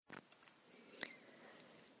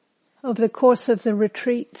Over the course of the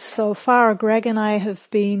retreat so far, Greg and I have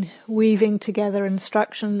been weaving together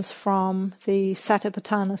instructions from the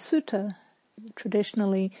Satipatthana Sutta,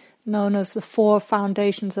 traditionally known as the Four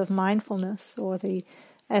Foundations of Mindfulness, or the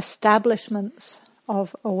establishments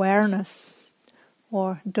of awareness,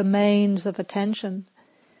 or domains of attention.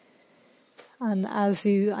 And as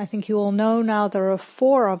I think you all know now, there are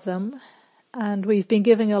 4 of them, and we've been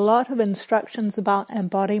giving a lot of instructions about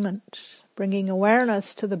embodiment, bringing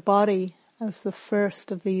awareness to the body as the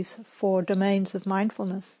first of these 4 domains of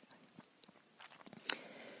mindfulness.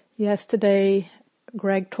 Yesterday,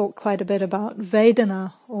 Greg talked quite a bit about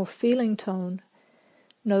Vedana, or feeling tone,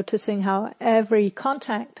 noticing how every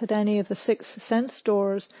contact at any of the 6 sense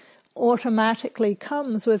doors automatically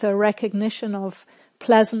comes with a recognition of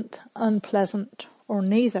pleasant, unpleasant, or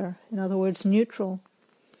neither. In other words, neutral.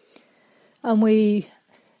 And we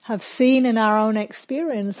have seen in our own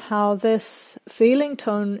experience how this feeling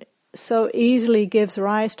tone so easily gives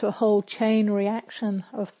rise to a whole chain reaction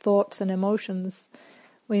of thoughts and emotions.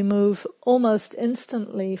 We move almost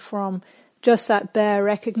instantly from just that bare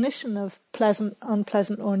recognition of pleasant,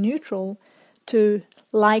 unpleasant, or neutral to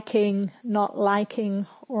liking,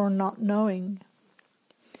 or not knowing.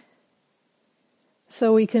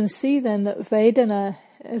 So we can see then that Vedana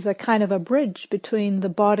is a kind of a bridge between the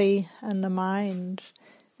body and the mind.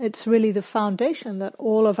 It's really the foundation that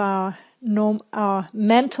all of our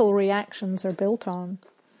mental reactions are built on.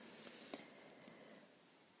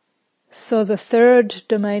 So the 3rd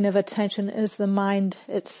domain of attention is the mind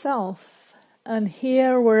itself. And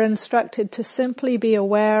here we're instructed to simply be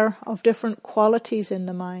aware of different qualities in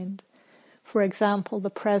the mind. For example, the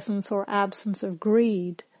presence or absence of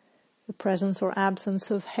greed, the presence or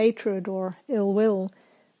absence of hatred or ill will,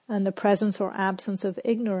 and the presence or absence of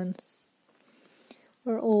ignorance.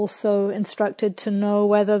 We're also instructed to know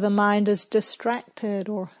whether the mind is distracted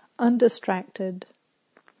or undistracted.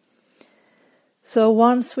 So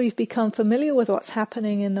once we've become familiar with what's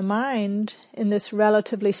happening in the mind in this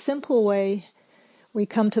relatively simple way, we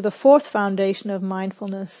come to the 4th foundation of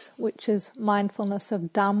mindfulness, which is mindfulness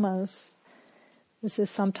of Dhammas. This is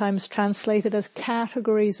sometimes translated as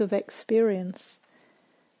categories of experience.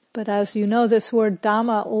 But as you know, this word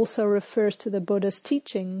Dhamma also refers to the Buddha's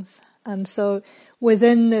teachings. And so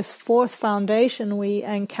within this 4th foundation, we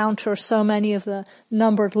encounter so many of the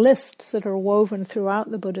numbered lists that are woven throughout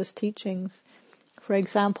the Buddha's teachings. For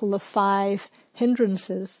example, the 5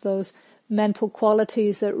 hindrances, those mental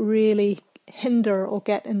qualities that really hinder or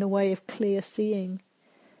get in the way of clear seeing.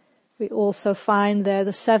 We also find there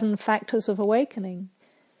the 7 factors of awakening,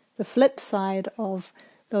 the flip side of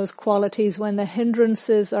those qualities. When the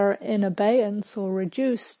hindrances are in abeyance or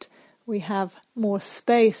reduced, we have more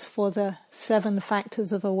space for the 7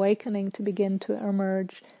 factors of awakening to begin to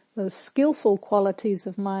emerge, those skillful qualities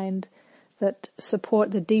of mind that support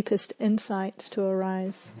the deepest insights to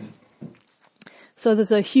arise. So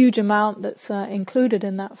there's a huge amount that's included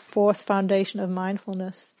in that 4th foundation of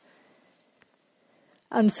mindfulness.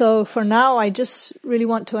 And so for now, I just really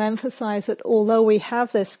want to emphasize that although we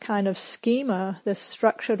have this kind of schema, this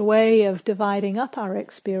structured way of dividing up our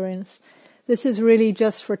experience, this is really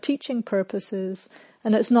just for teaching purposes,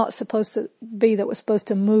 and it's not supposed to be that we're supposed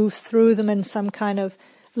to move through them in some kind of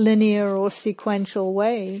linear or sequential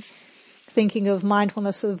way, thinking of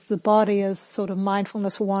mindfulness of the body as sort of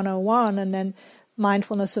mindfulness 101, and then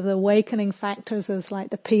mindfulness of the awakening factors as like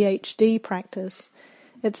the PhD practice.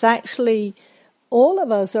 It's actually, all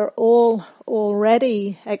of us are all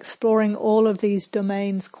already exploring all of these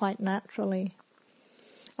domains quite naturally.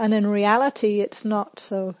 And in reality, it's not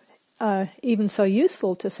so even so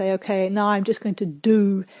useful to say, okay, now I'm just going to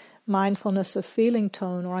do mindfulness of feeling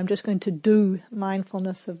tone, or I'm just going to do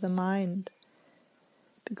mindfulness of the mind.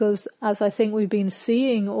 Because as I think we've been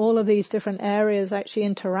seeing, all of these different areas actually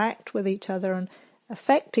interact with each other and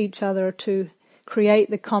affect each other to create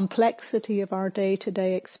the complexity of our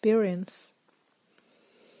day-to-day experience.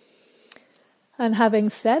 And having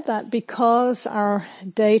said that, because our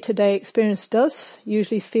day-to-day experience does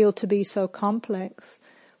usually feel to be so complex,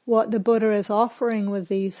 what the Buddha is offering with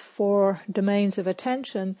these 4 domains of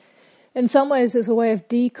attention, in some ways is a way of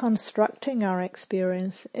deconstructing our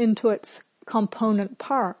experience into its component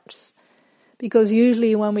parts. Because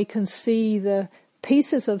usually when we can see the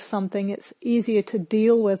pieces of something, it's easier to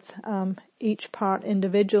deal with each part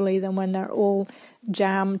individually than when they're all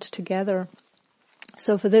jammed together.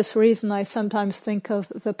 So for this reason, I sometimes think of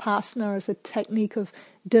Vipassana as a technique of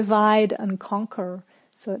divide and conquer.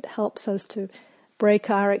 So it helps us to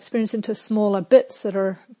break our experience into smaller bits that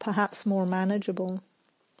are perhaps more manageable.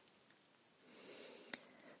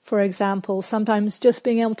 For example, sometimes just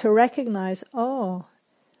being able to recognize,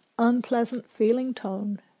 unpleasant feeling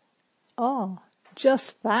tone. Oh,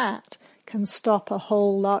 just that can stop a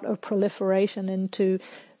whole lot of proliferation into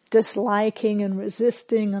disliking and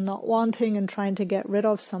resisting and not wanting and trying to get rid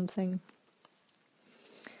of something.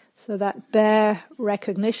 So that bare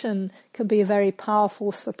recognition can be a very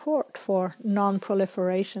powerful support for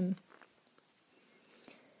non-proliferation.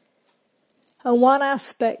 And one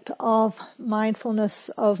aspect of mindfulness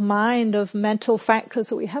of mind, of mental factors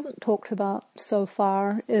that we haven't talked about so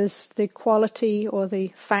far, is the quality or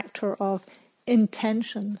the factor of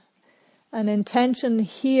intention. And intention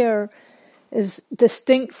here is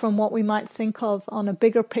distinct from what we might think of on a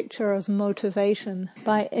bigger picture as motivation.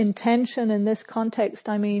 By intention in this context,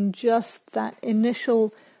 I mean just that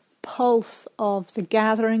initial pulse of the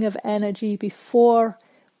gathering of energy before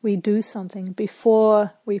we do something,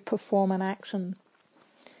 before we perform an action.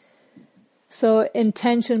 So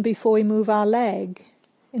intention before we move our leg,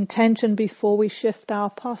 intention before we shift our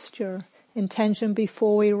posture, intention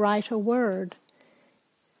before we write a word.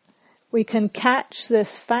 We can catch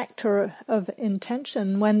this factor of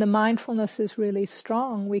intention when the mindfulness is really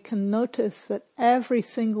strong. We can notice that every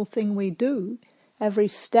single thing we do, every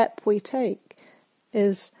step we take,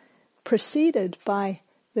 is preceded by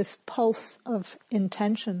this pulse of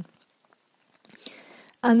intention.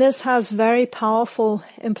 And this has very powerful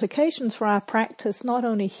implications for our practice, not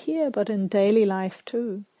only here, but in daily life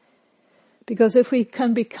too. Because if we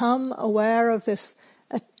can become aware of this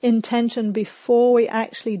intention before we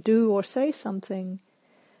actually do or say something,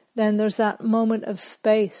 then there's that moment of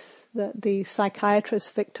space that the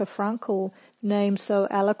psychiatrist Viktor Frankl named so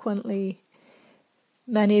eloquently.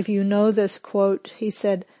 Many of you know this quote. He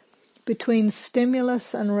said, "Between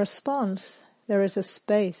stimulus and response, there is a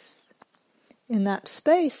space. In that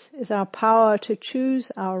space is our power to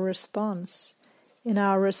choose our response. In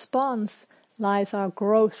our response lies our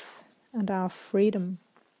growth and our freedom."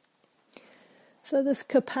 So this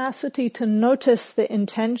capacity to notice the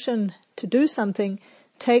intention to do something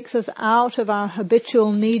takes us out of our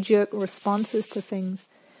habitual knee-jerk responses to things.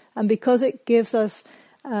 And because it gives us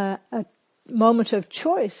a moment of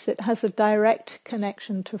choice, it has a direct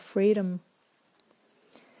connection to freedom.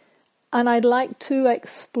 And I'd like to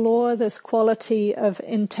explore this quality of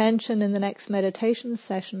intention in the next meditation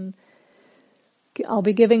session. I'll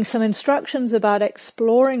be giving some instructions about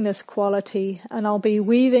exploring this quality, and I'll be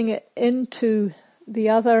weaving it into the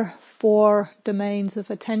other 4 domains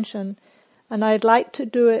of attention, and I'd like to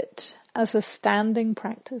do it as a standing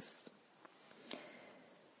practice.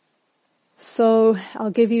 So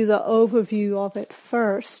I'll give you the overview of it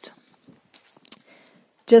first.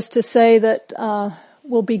 Just to say that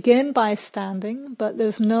we'll begin by standing, but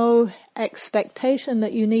there's no expectation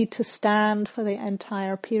that you need to stand for the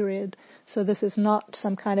entire period. So this is not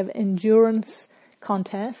some kind of endurance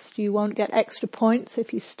contest. You won't get extra points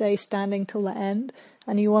if you stay standing till the end,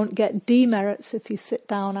 and you won't get demerits if you sit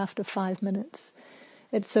down after 5 minutes.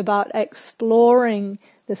 It's about exploring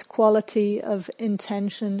this quality of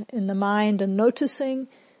intention in the mind and noticing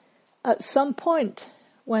at some point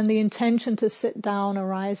when the intention to sit down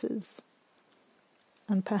arises.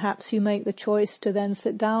 And perhaps you make the choice to then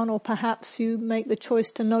sit down, or perhaps you make the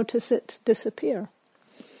choice to notice it disappear.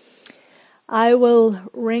 I will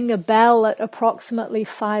ring a bell at approximately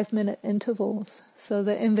 5-minute intervals. So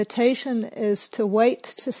the invitation is to wait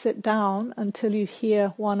to sit down until you hear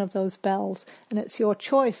one of those bells. And it's your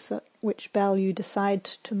choice at which bell you decide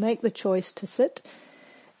to make the choice to sit.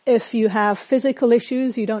 If you have physical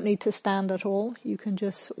issues, you don't need to stand at all. You can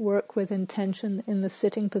just work with intention in the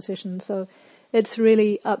sitting position. So it's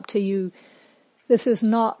really up to you. This is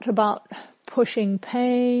not about pushing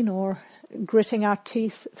pain or gritting our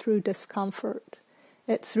teeth through discomfort.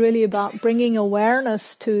 It's really about bringing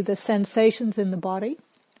awareness to the sensations in the body,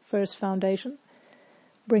 first foundation.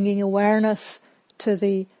 Bringing awareness to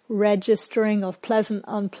the registering of pleasant,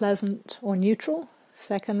 unpleasant, or neutral,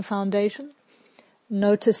 second foundation.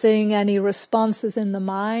 Noticing any responses in the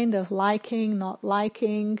mind of liking, not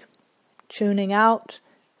liking, tuning out,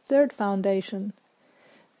 third foundation.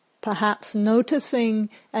 Perhaps noticing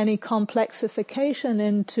any complexification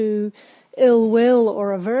into ill will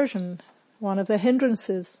or aversion, one of the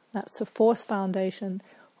hindrances, that's the fourth foundation.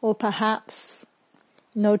 Or perhaps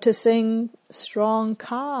noticing strong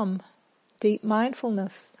calm, deep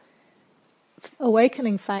mindfulness,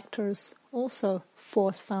 awakening factors, also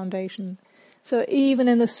fourth foundation. So even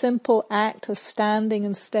in the simple act of standing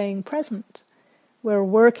and staying present, we're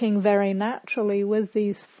working very naturally with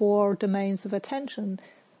these 4 domains of attention,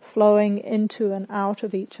 flowing into and out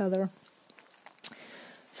of each other.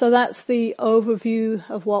 So that's the overview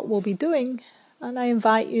of what we'll be doing, and I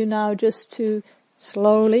invite you now just to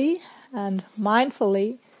slowly and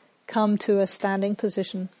mindfully come to a standing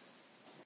position.